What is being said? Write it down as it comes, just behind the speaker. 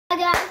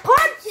guys.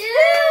 Part 2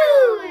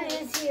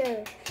 is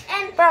here.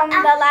 And From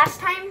the last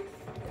time.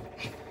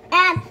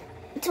 And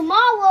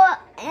tomorrow,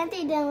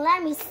 Auntie didn't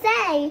let me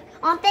say,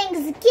 on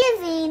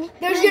Thanksgiving,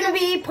 There's going to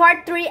be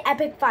part 3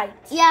 epic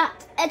fights. yeah,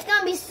 it's going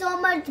to be so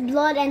much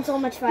blood and so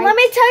much fight. Let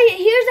me tell you,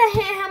 here's a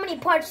hint how many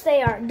parts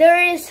they are.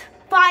 There is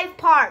 5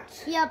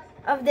 parts Yep.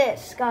 of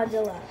this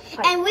Godzilla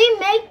fight. And we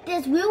make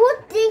this, we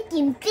were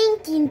thinking,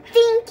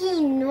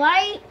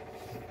 right?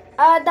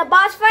 The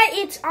boss fight,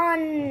 it's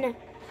on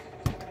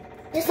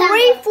December.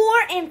 3, 4,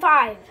 and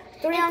 5.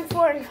 3 on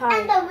 4 and 5.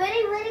 And the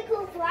really, really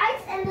cool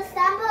price in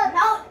December.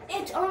 No,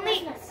 it's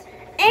only...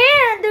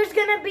 And there's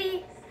going to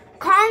be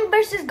Kong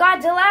versus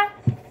Godzilla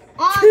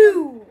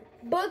 2.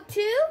 Book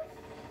 2.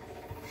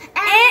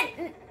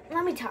 And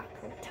let me talk.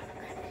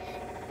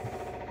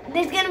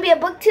 There's going to be a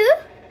book 2.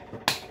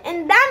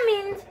 And that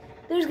means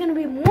there's going to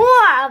be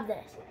more of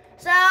this.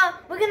 So,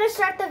 we're going to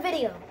start the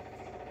video.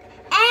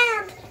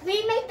 And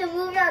we make the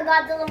movie of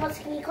Godzilla vs.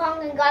 King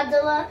Kong and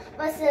Godzilla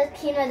vs.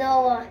 King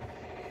Ghidorah.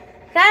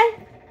 Okay?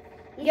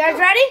 You guys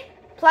ready?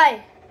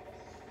 Play.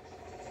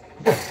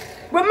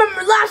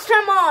 Remember last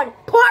time on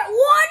part 1?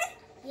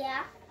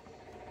 Yeah.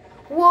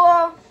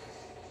 Well,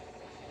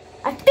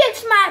 I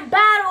fixed my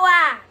battle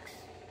axe.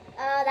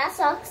 That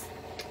sucks.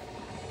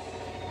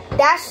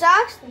 That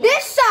sucks? Yeah.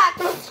 This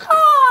sucks.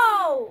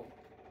 Oh!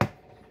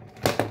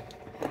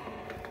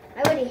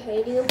 I already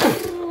hate you.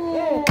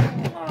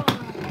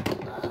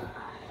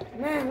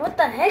 Man, what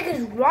the heck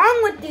is wrong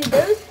with you,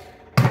 dude?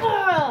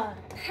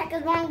 Heck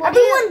is wrong with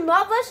Everyone you?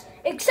 loves us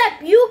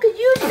except you because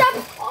you stop.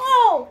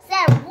 Oh!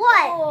 Said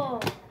what? Oh.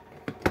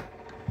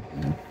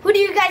 Who do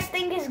you guys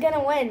think is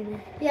gonna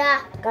win?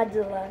 Yeah.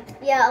 Godzilla.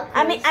 Yeah. Of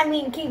course. I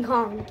mean King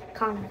Kong.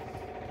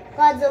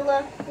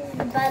 Godzilla is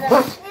the better.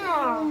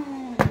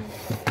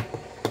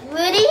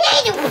 Really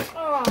hate you.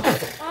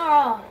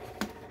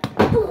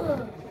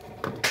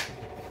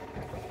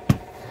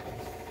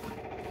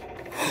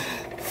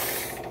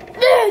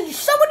 You're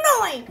so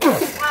annoying.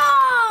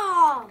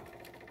 Oh!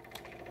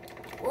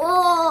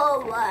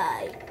 Oh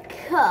my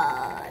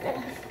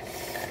god.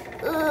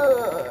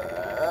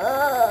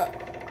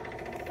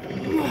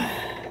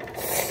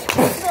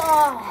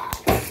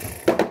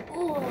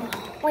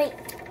 Wait.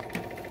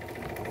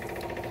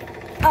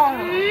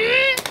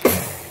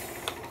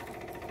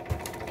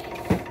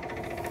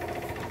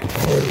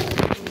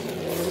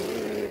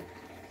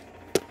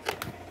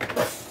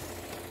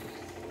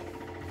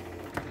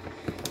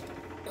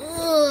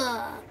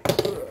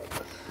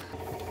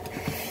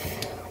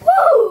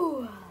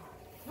 Woo!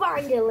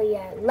 Finally,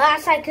 at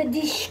last I could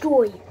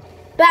destroy you.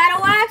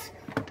 Battle axe?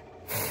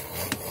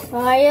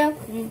 Are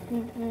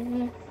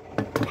you?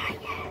 Not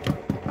yet.